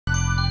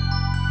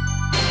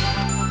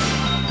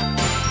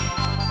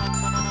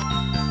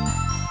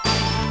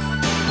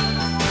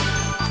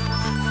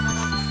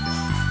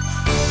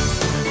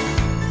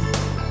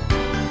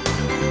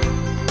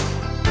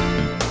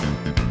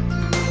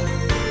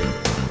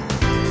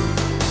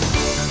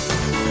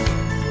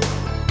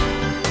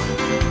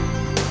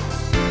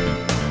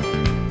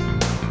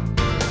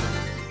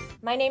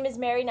My name is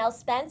Merrie Nell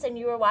Spence, and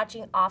you are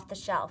watching Off the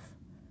Shelf.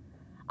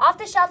 Off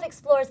the Shelf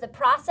explores the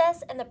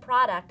process and the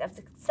product of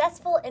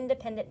successful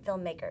independent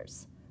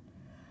filmmakers.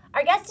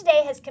 Our guest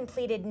today has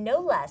completed no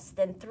less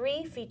than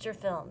 3 feature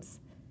films.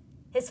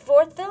 His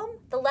 4th film,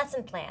 The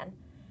Lesson Plan,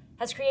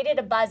 has created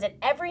a buzz at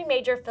every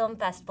major film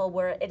festival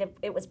where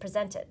it was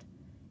presented,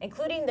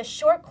 including the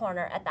short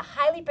corner at the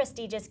highly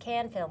prestigious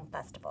Cannes Film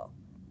Festival.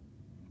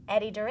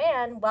 Eddy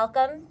Duran,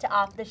 welcome to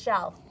Off the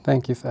Shelf.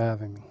 Thank you for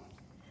having me.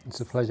 It's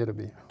a pleasure to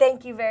be here.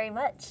 Thank you very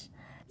much.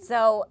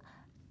 So,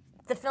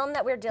 the film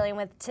that we're dealing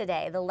with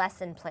today, The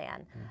Lesson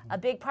Plan, a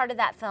big part of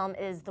that film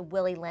is the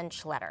Willie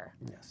Lynch letter.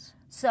 Yes.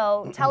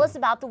 So, tell us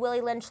about the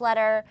Willie Lynch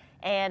letter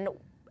and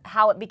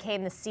how it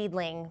became the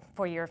seedling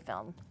for your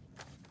film.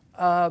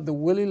 The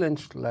Willie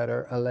Lynch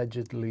letter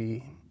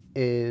allegedly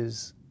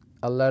is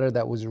a letter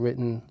that was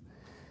written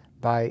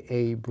by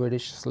a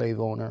British slave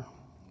owner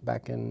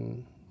back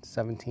in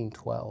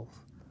 1712.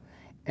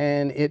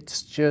 And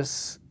it's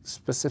just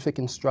specific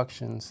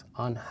instructions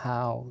on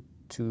how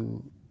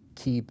to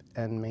keep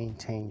and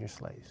maintain your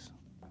slaves.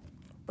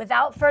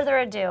 Without further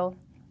ado,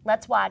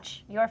 let's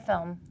watch your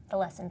film, The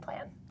Lesson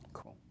Plan.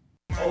 Cool.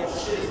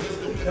 Oh shit,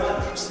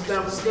 what's good?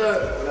 What's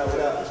good? What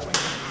up?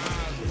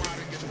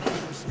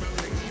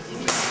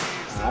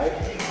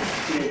 Alright,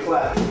 see you in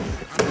class.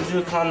 Use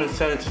your common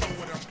sense.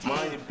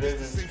 Mind your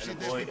business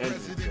and avoid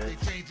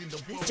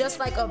injuries. Just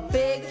like a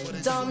big,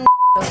 dumb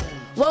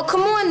Well,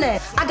 come on then.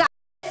 I got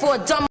for a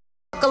dumb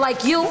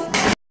like you.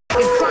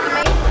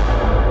 Primate.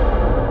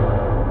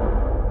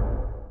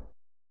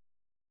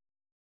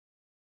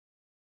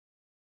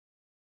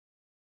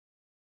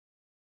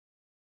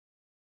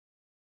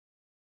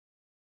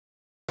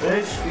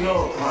 Bitch, we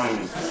all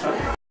primates. Shut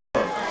the f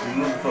up. You're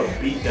looking for a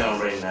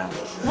beatdown right now.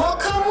 Well,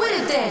 come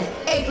with it then.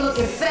 Ape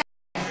looking fat.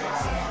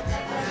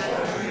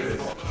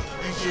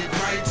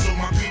 Right, so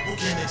my people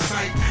can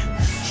excite.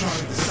 Trying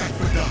to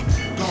decipher the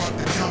God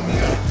to tell me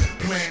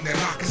the plan that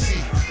I can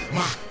see.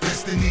 My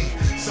destiny,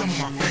 some of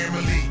my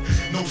family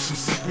know some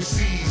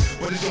secrecies,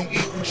 but it don't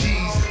equal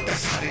G's.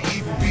 That's how the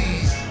evil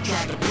bees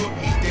tried to put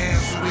me down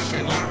so they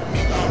can lock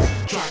me up.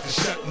 Tried to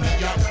shut me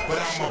up, but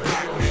I'm a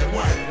black man.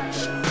 What?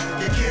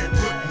 You can't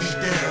put me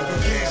down, you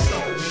can't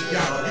stop me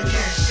out, you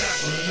can't shut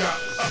me up.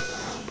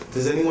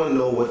 Does anyone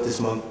know what this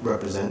monk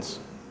represents?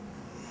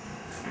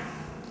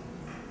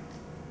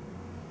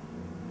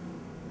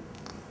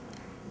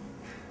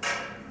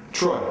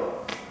 Troy.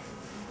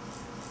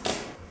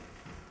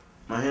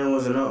 My hand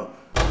wasn't up.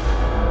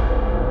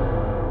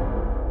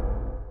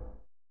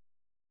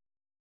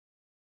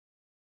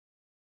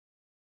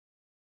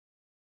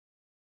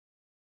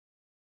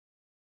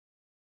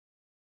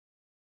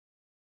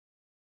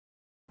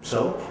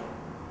 So?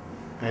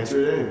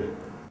 Answer it anyway.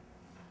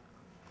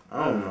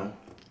 I don't know.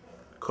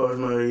 Cause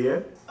Merrie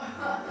yet?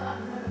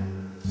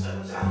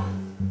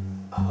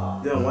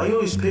 Damn, why you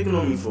always picking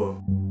on me for?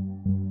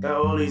 Got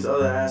all these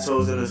other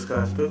assholes in this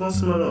class. Pick on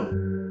some of them.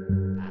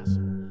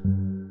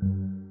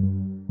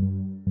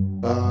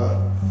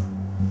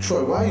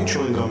 Troy, why are you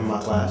chewing gum in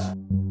my class?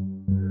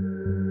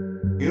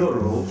 You know the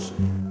rules.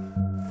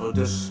 No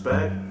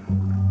disrespect.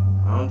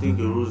 I don't think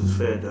your rules is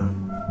fair,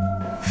 done.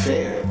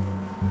 Fair?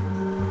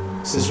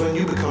 Since when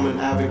you become an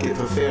advocate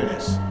for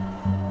fairness?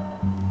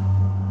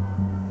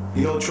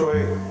 You know,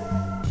 Troy,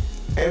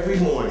 every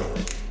morning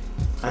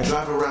I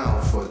drive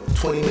around for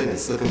 20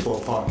 minutes looking for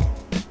a parking.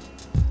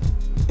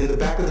 In the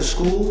back of the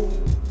school,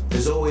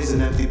 there's always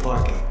an empty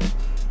parking,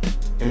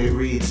 and it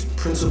reads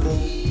Principal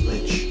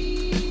Lynch.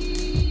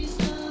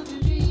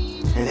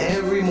 And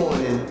every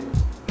morning,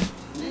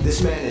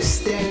 this man is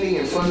standing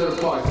in front of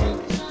the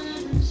parking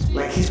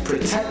like he's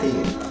protecting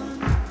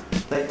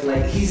it,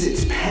 like he's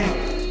its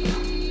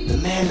parent. The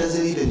man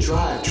doesn't even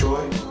drive,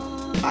 Troy.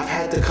 I've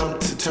had to come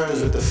to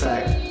terms with the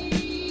fact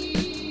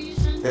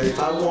that if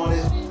I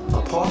wanted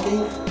a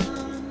parking,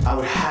 I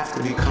would have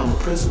to become a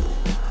principal.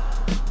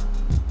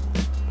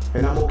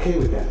 And I'm okay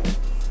with that.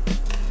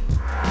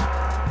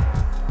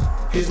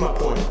 Here's my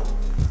point.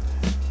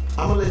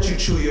 I'm gonna let you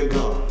chew your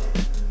gum,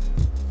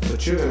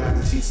 but you're gonna have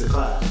to teach the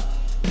class.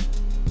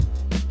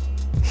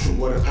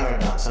 What a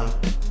paradox, huh?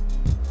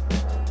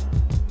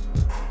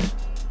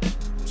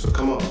 So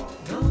come on,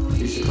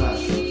 teach the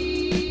class, Troy.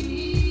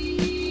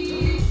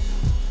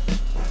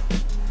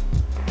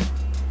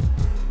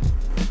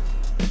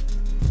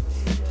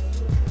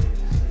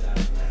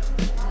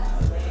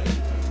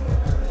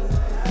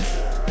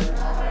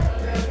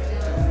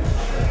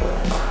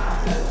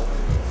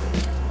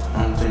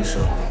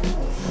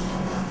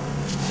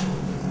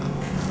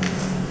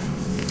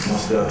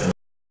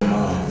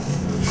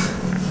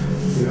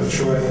 You know,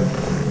 Troy,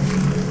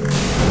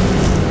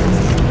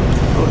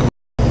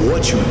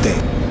 what you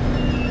think?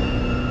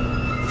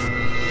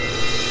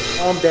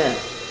 Calm down.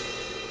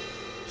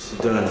 Mr.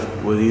 Dunn,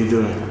 what are you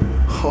doing?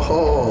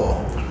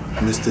 Oh,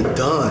 Mr.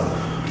 Dunn.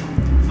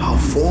 How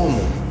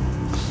formal.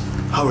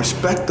 How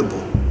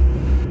respectable.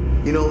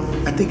 You know,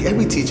 I think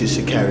every teacher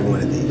should carry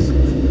one of these.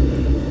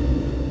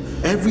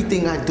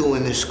 Everything I do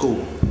in this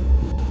school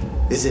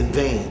is in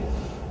vain.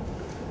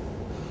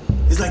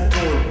 It's like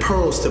throwing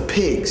pearls to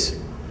pigs.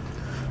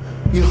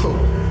 You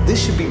know,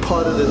 this should be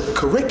part of the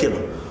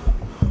curriculum.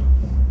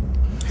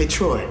 Hey,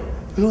 Troy,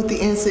 you know what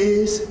the answer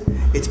is?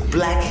 It's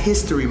Black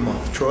History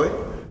Month, Troy.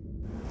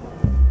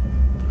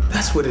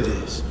 That's what it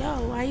is.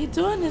 Yo, why you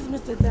doing this,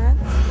 Mr. Dunn?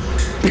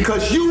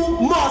 Because you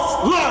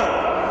must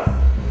learn!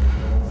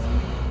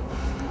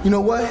 You know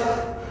what?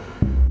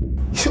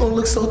 You don't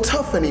look so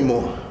tough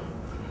anymore.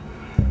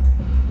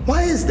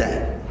 Why is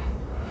that?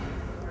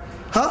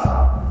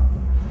 Huh?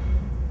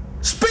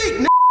 Speak,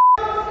 n***!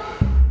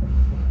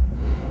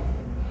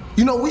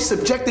 You know, we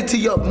subjected to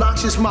your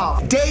obnoxious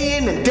mouth, day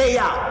in and day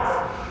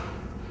out.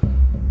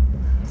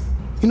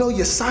 You know,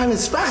 your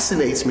silence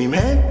fascinates me,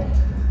 man.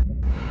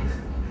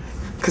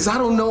 Cause I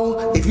don't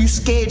know if you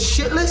scared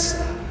shitless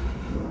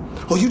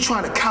or you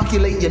trying to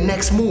calculate your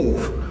next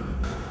move.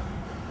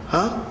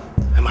 Huh?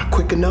 Am I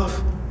quick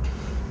enough?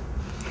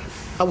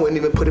 I wouldn't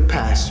even put it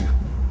past you.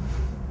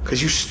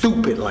 Cause you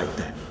stupid like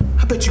that.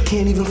 I bet you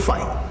can't even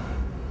fight.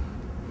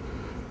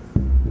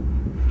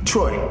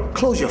 Troy,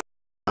 close your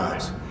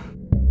eyes.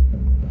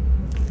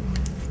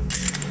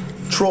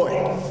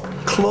 Troy,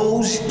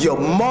 close your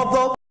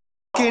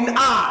motherfucking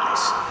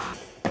eyes.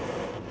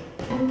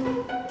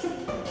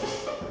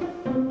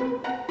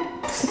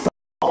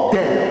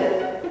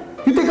 Damn.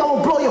 You think I'm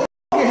gonna blow your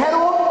fucking head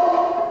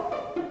off?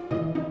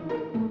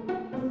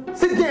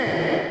 Sit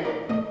down.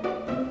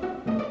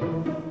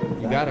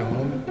 You got it,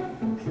 homie.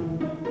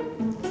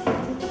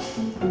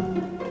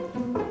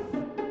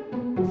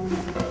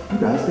 You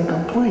guys think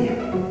I'm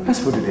playing.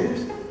 That's what it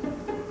is.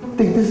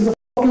 Think this is a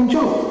fucking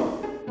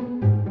joke.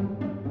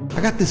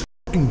 I got this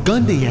fucking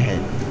gun to your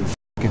head,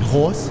 fucking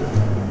horse.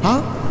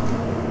 Huh?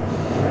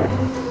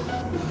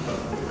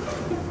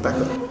 Back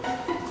up.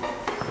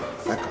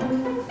 Back up.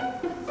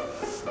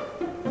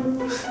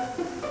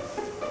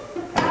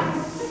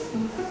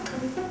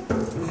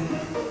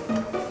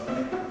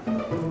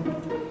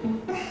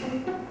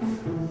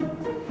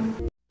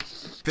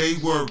 They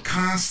were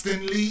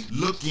constantly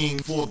looking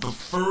for the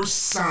first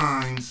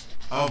signs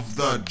of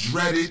the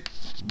dreaded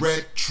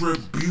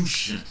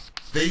retribution.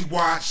 They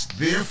watched,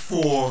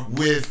 therefore,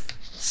 with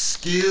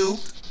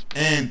skilled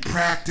and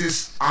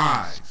practiced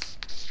eyes,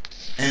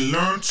 and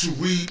learned to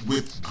read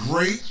with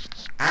great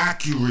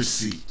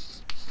accuracy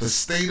the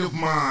state of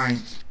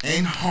mind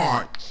and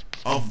heart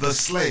of the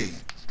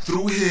slave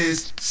through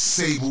his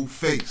sable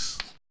face.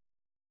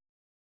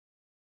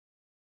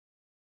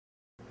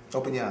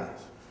 Open your eyes.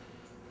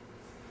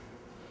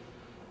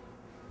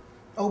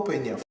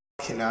 Open your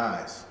fucking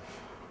eyes.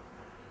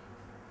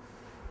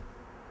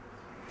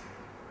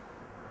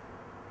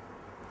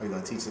 Are you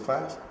gonna teach the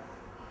class?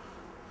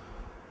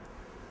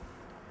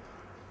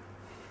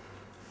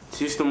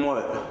 Teach them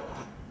what?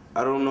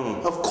 I don't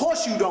know. Of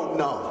course you don't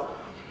know.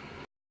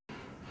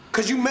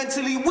 Cause you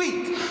mentally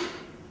weak.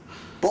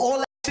 But all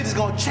that shit is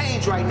gonna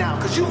change right now,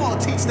 cause you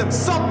gonna teach them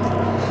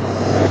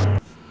something.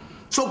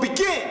 So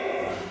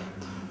begin.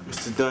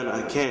 Mr. Dunn,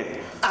 I can't.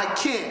 I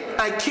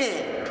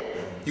can't.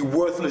 You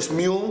worthless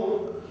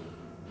mule.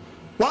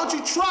 Why don't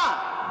you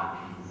try?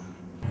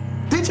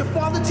 Did your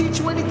father teach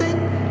you anything?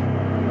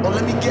 Or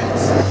let me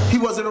guess, he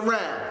wasn't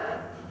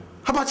around.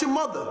 How about your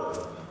mother?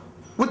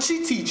 What'd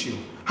she teach you?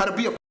 How to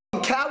be a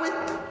f***ing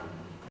coward?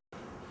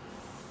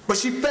 But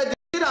she fed the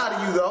shit out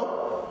of you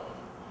though.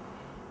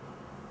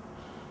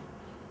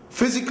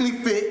 Physically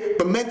fit,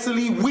 but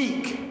mentally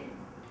weak.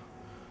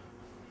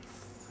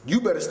 You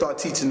better start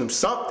teaching them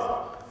something.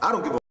 I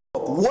don't give a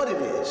fuck what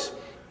it is.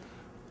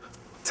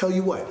 Tell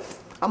you what,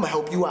 I'ma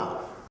help you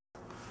out.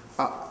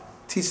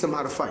 Teach them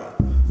how to fight.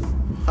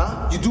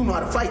 Huh? You do know how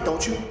to fight,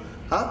 don't you?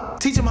 Huh?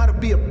 Teach them how to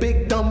be a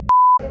big dumb.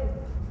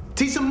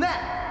 Teach them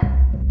that.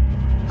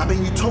 I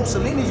mean, you told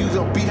Selena you was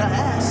gonna beat her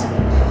ass.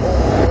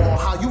 Or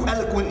how you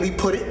eloquently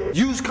put it,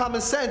 use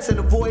common sense and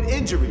avoid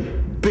injury.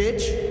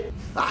 Bitch,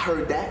 I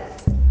heard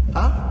that.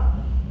 Huh?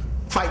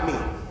 Fight me.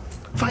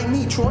 Fight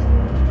me, Troy.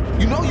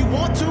 You know you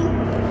want to.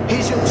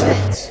 Here's your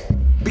chance.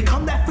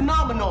 Become that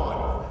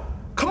phenomenon.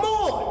 Come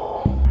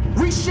on.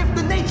 Reshift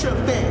the nature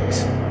of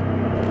things.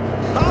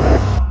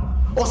 Huh?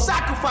 Or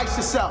sacrifice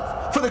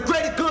yourself for the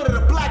greater good of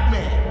the black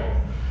man.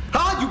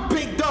 Huh? You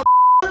big dumb.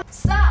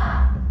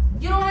 Stop!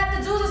 You don't have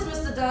to do this,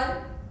 Mr.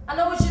 Dunn. I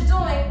know what you're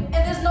doing, and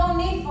there's no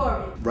need for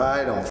it.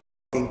 Right on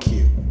f***ing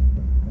cue.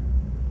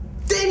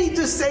 Didn't he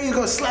just say he's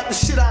gonna slap the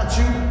shit out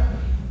you?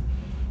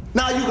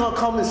 Now you gonna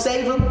come and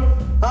save him?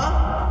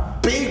 Huh?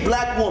 Big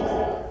black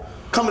woman.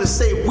 Coming to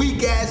save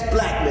weak ass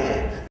black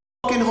man.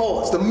 Fucking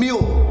horse, the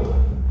mule.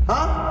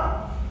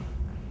 Huh?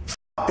 F***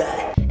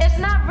 that. It's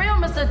not real,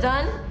 Mr.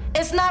 Dunn.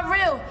 It's not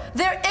real.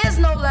 There is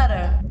no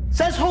letter.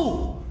 Says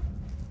who?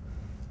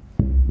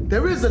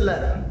 There is a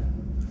letter.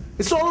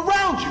 It's all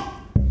around you.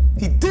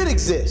 He did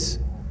exist.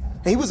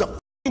 And he was a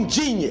f***ing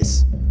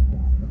genius.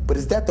 But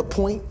is that the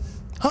point?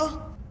 Huh?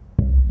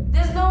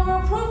 There's no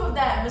real proof of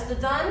that, Mr.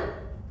 Dunn.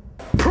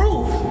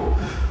 Proof?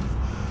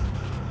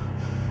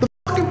 The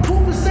fucking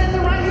proof is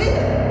standing right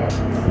here.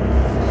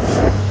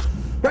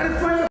 Right in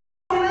front of your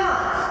fucking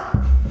eyes.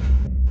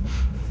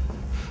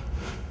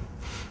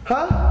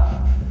 Huh?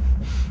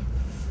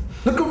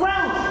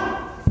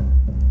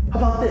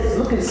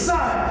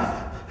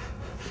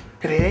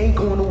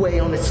 going away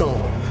on its own.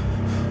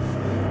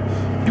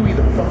 You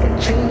either fucking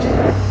change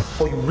it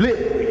or you live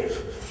with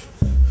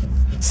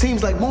it.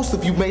 Seems like most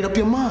of you made up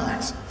your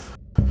minds.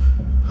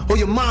 Or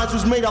your minds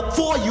was made up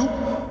for you.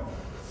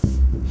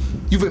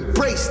 You've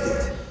embraced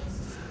it.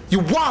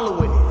 You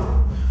wallow in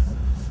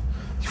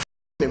it.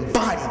 You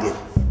embodied it.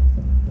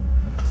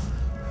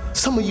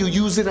 Some of you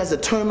use it as a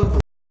term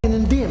of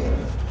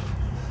endearment.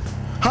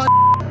 Huh?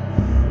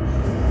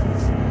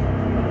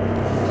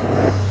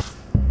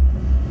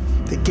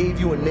 They gave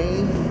you a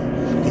name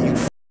and you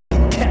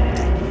kept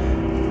it.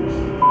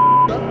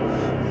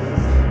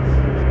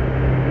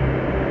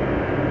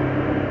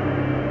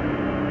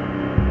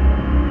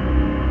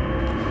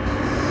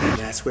 And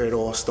that's where it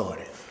all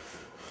started.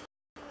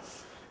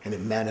 And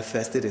it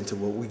manifested into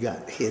what we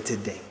got here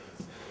today.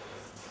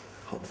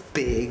 A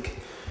big,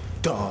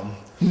 dumb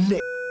nigga.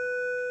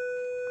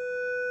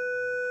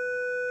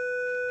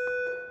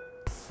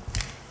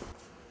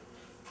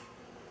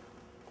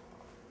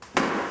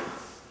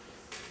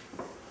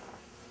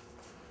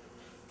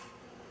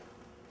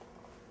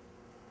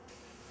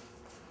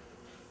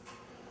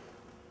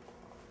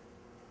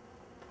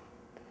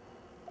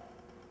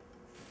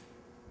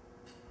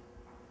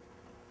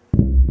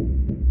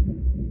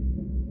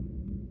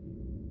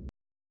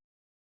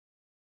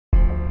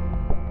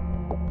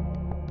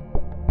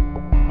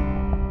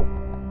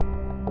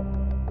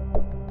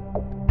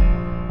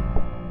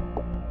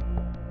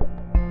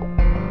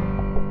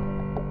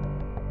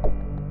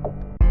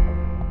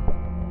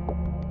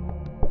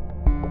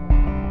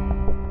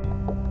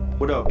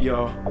 What up,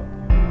 y'all?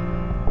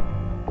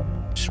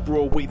 Just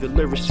Broadway the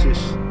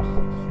lyricist.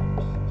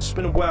 It's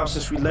been a while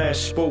since we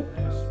last spoke.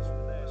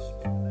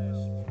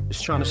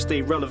 Just trying to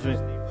stay relevant.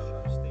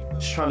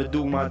 Just trying to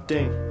do my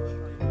thing.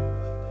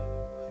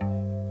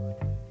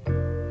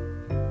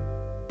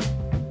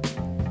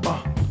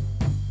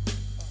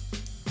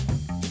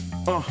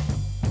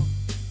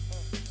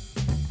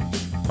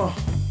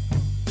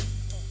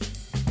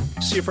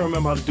 See if I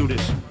remember how to do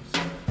this.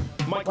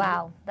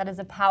 Wow, that is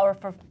a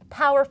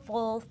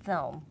powerful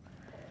film.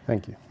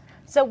 Thank you.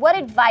 So what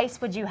advice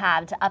would you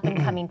have to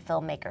up-and-coming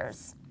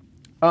filmmakers?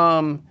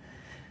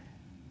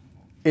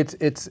 It's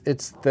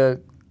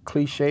the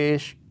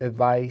cliche-ish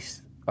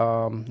advice,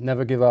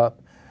 never give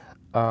up,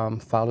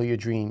 follow your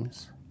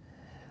dreams,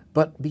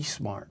 but be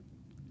smart.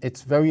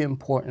 It's very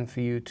important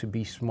for you to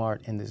be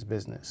smart in this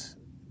business.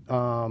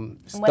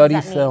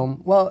 Study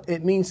film. Well,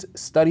 it means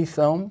study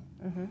film,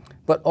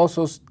 but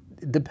also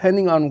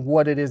depending on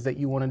what it is that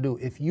you want to do.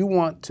 If you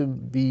want to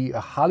be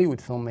a Hollywood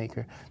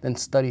filmmaker, then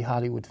study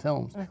Hollywood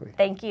films.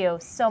 Thank you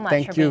so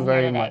much for being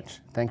here today.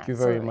 Thank you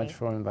very much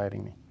for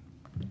inviting me.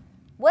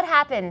 What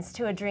happens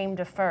to a dream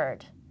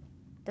deferred?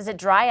 Does it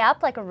dry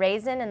up like a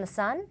raisin in the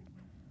sun?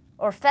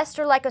 Or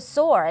fester like a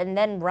sore and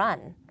then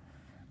run?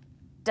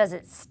 Does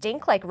it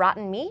stink like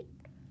rotten meat?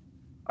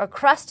 Or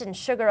crust and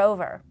sugar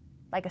over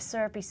like a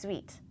syrupy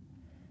sweet?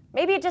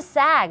 Maybe it just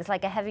sags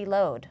like a heavy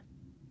load.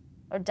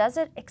 Or does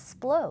it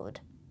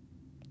explode?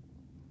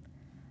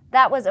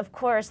 That was, of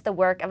course, the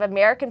work of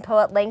American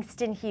poet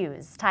Langston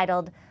Hughes,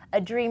 titled A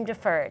Dream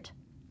Deferred.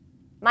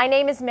 My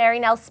name is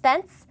Merrie Nell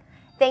Spence.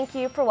 Thank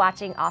you for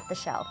watching Off the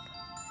Shelf.